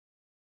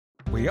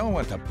We all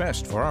want the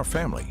best for our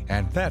family,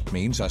 and that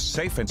means a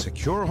safe and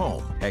secure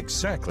home.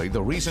 Exactly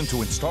the reason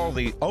to install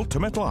the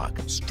Ultimate Lock,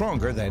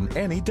 stronger than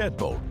any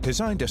deadbolt,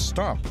 designed to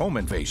stop home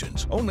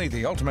invasions. Only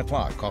the Ultimate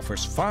Lock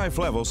offers 5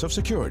 levels of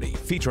security,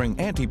 featuring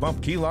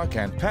anti-bump key lock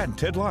and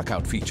patented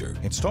lockout feature.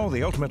 Install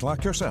the Ultimate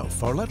Lock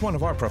yourself, or let one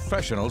of our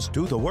professionals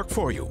do the work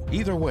for you.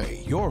 Either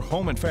way, your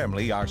home and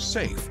family are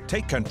safe.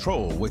 Take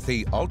control with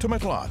the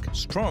Ultimate Lock,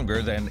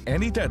 stronger than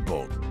any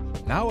deadbolt.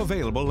 Now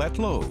available at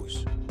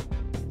Lowe's.